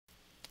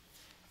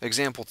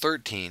Example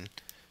 13,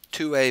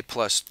 2a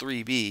plus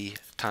 3b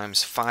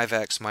times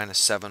 5x minus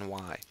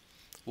 7y.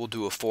 We'll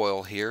do a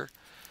FOIL here.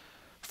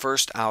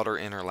 First, outer,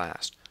 inner,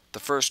 last. The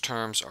first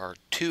terms are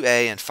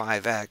 2a and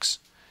 5x.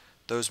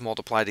 Those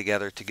multiply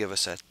together to give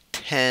us a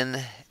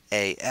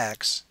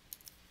 10ax.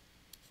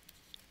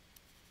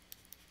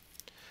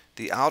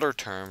 The outer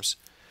terms,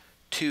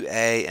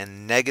 2a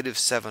and negative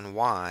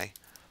 7y,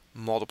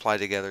 multiply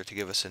together to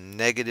give us a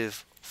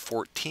negative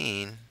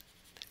 14ay.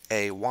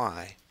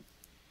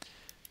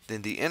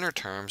 Then the inner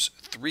terms,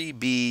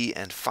 3b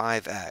and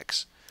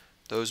 5x,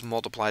 those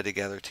multiply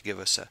together to give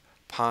us a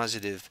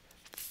positive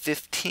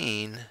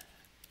 15bx.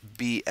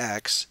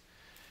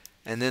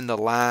 And then the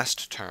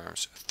last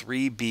terms,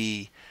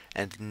 3b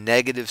and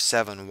negative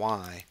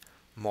 7y,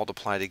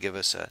 multiply to give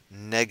us a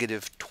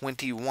negative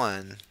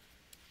 21by.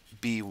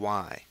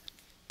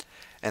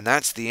 And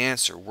that's the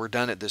answer. We're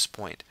done at this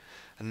point.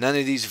 None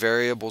of these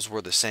variables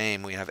were the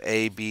same. We have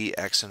a, b,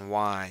 x, and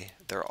y.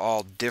 They're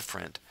all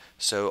different.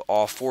 So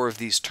all four of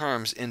these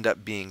terms end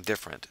up being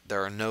different.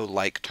 There are no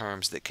like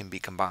terms that can be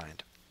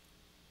combined.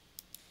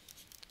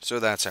 So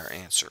that's our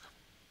answer.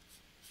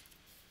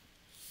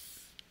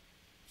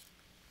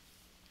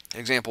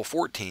 Example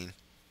 14,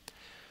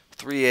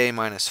 3a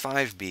minus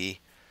 5b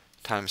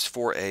times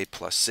 4a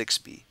plus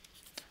 6b.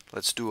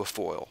 Let's do a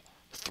FOIL.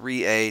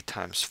 3a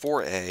times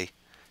 4a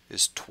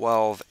is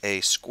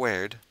 12a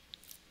squared.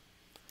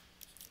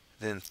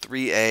 Then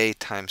 3a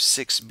times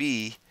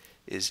 6b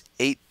is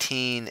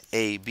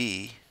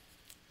 18ab.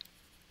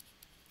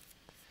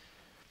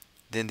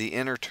 Then the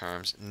inner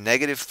terms,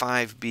 negative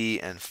 5b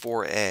and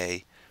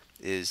 4a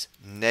is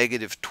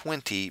negative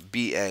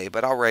 20ba,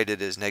 but I'll write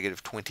it as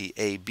negative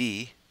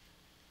 20ab.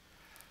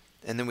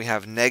 And then we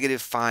have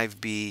negative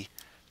 5b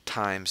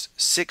times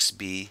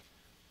 6b,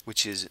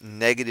 which is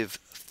negative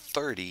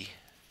 30b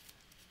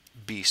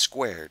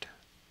squared.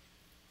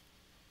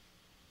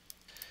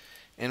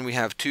 And we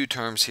have two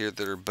terms here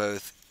that are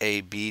both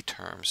ab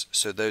terms,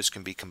 so those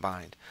can be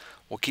combined.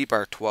 We'll keep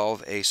our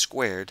 12a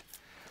squared,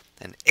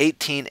 and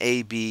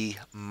 18ab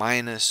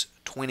minus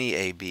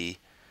 20ab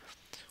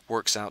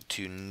works out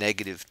to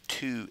negative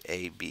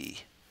 2ab.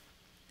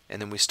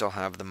 And then we still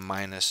have the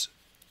minus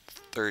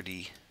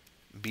 30b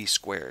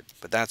squared.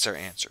 But that's our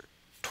answer.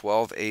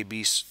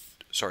 12a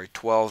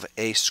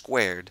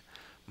squared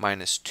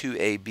minus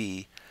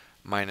 2ab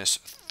minus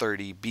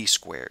 30b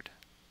squared.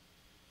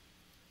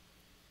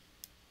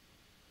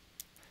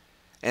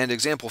 And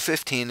example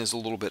 15 is a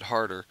little bit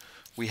harder.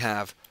 We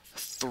have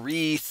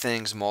three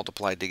things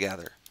multiplied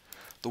together.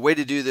 The way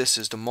to do this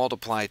is to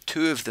multiply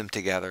two of them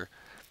together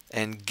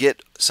and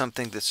get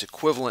something that's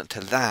equivalent to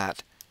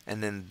that,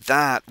 and then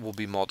that will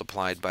be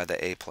multiplied by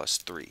the a plus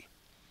 3.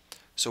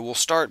 So we'll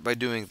start by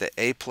doing the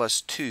a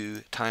plus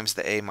 2 times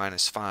the a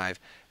minus 5,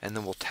 and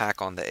then we'll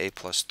tack on the a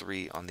plus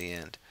 3 on the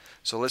end.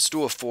 So let's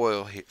do a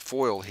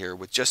FOIL here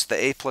with just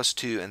the a plus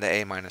 2 and the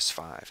a minus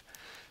 5.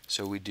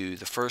 So we do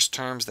the first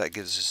terms, that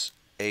gives us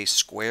a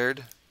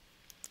squared,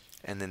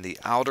 and then the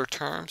outer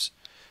terms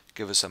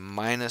give us a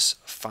minus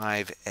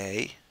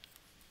 5a,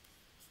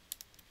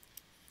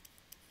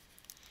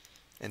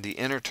 and the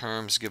inner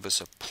terms give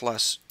us a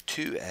plus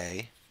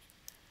 2a,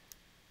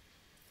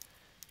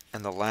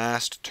 and the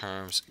last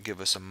terms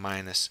give us a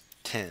minus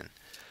 10.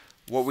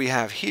 What we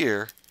have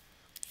here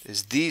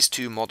is these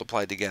two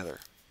multiplied together.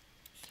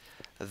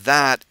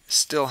 That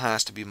still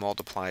has to be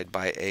multiplied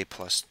by a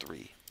plus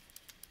 3.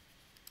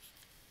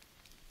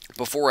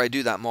 Before I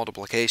do that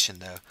multiplication,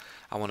 though,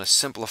 I want to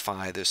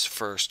simplify this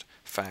first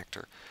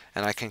factor,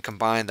 and I can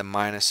combine the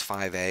minus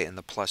 5a and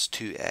the plus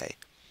 2a.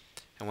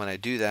 And when I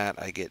do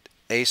that, I get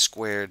a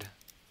squared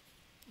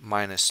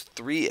minus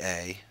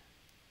 3a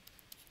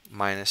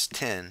minus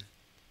 10,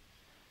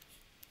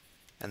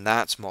 and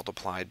that's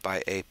multiplied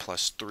by a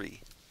plus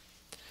 3.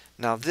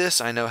 Now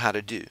this I know how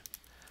to do.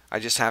 I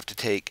just have to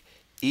take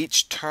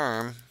each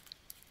term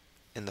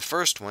in the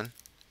first one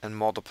and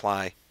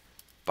multiply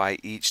by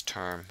each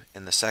term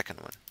in the second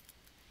one.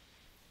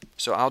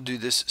 So I'll do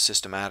this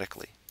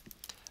systematically.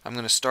 I'm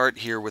going to start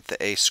here with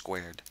the a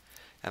squared,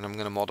 and I'm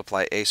going to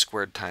multiply a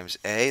squared times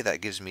a,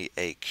 that gives me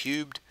a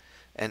cubed,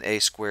 and a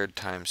squared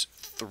times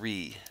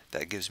 3,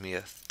 that gives me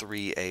a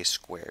 3a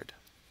squared.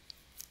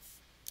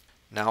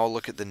 Now I'll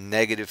look at the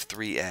negative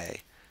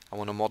 3a. I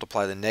want to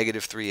multiply the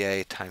negative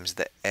 3a times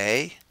the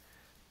a,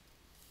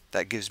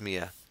 that gives me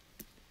a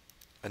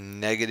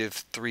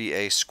negative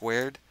 3a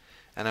squared,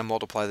 and I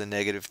multiply the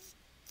negative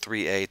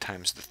 3a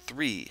times the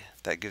 3,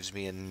 that gives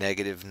me a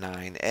negative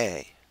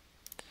 9a.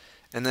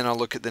 And then I'll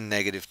look at the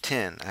negative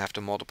 10. I have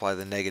to multiply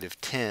the negative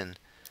 10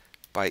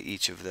 by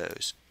each of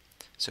those.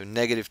 So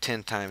negative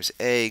 10 times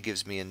a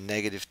gives me a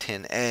negative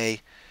 10a,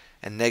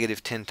 and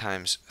negative 10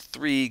 times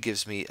 3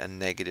 gives me a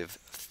negative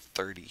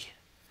 30.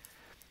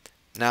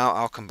 Now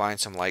I'll combine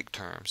some like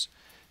terms.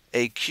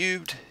 A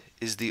cubed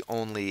is the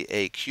only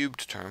a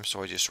cubed term,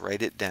 so I just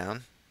write it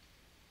down.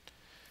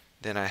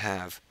 Then I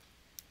have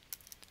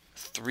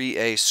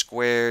 3a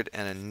squared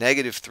and a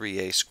negative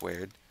 3a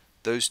squared.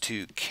 Those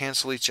two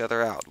cancel each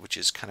other out, which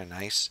is kind of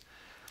nice.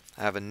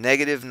 I have a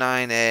negative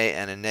 9a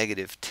and a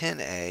negative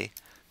 10a.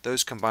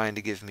 Those combine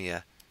to give me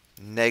a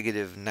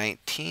negative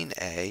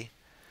 19a.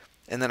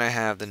 And then I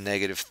have the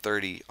negative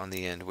 30 on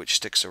the end, which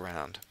sticks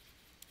around.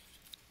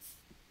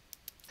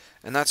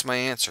 And that's my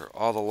answer.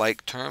 All the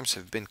like terms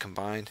have been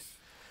combined.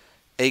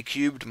 A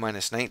cubed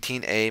minus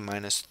 19a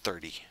minus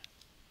 30.